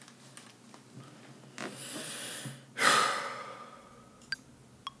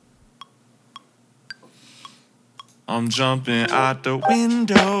I'm jumping out the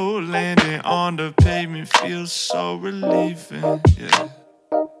window, landing on the pavement, feels so relieving, yeah.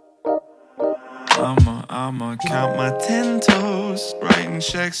 I'ma count my 10 toes, writing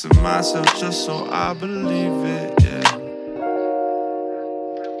checks to myself just so I believe it, yeah.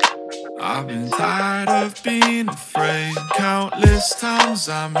 I've been tired of being afraid. Countless times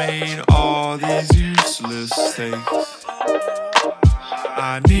I made all these useless mistakes.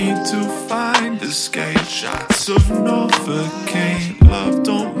 I need to find escape. Shots of Novocaine. Love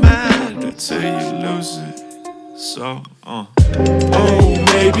don't matter till you lose it. So, oh,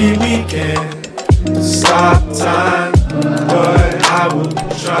 maybe we can stop time, but I will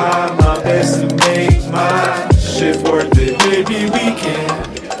try my best to make my shit worth it. Maybe we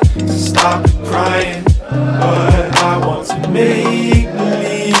can stop crying, but I want to make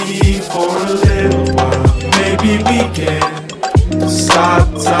believe for a little while. Maybe we can stop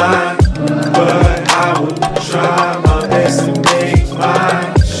time, but I will try my best to make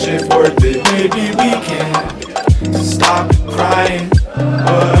my shit worth it. Maybe we can stop crying,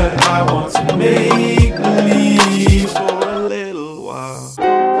 but I want to make believe for a little while.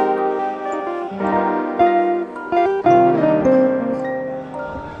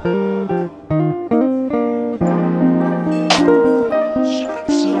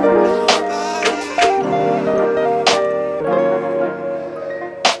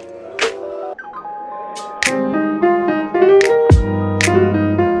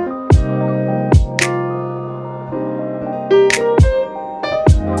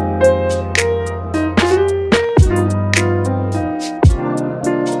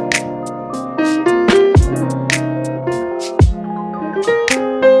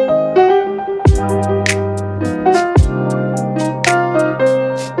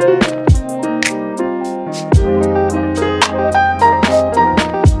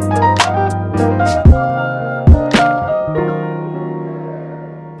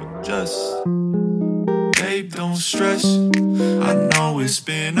 Just, babe, don't stress. I know it's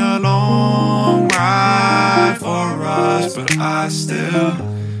been a long ride for us, but I still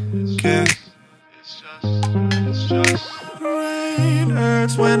care. Rain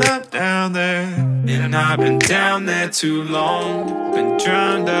hurts when I'm down there, and I've been down there too long. Been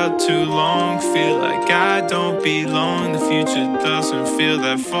drowned out too long. Feel like I don't belong. The future doesn't feel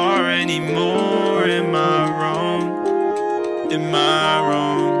that far anymore. Am I wrong? Am I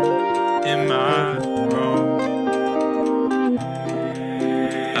wrong? Am I wrong?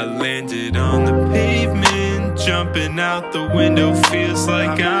 I landed on the pavement, jumping out the window, feels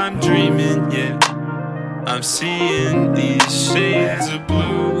like I'm dreaming, yeah. I'm seeing these shades of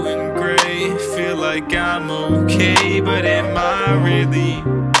blue and gray, feel like I'm okay, but am I really?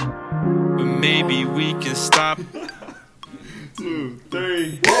 But maybe we can stop. 2,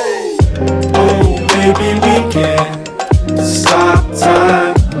 3. Oh, maybe we can stop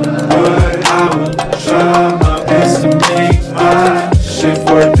time, but I will try my best to make my shit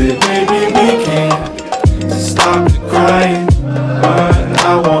worth it.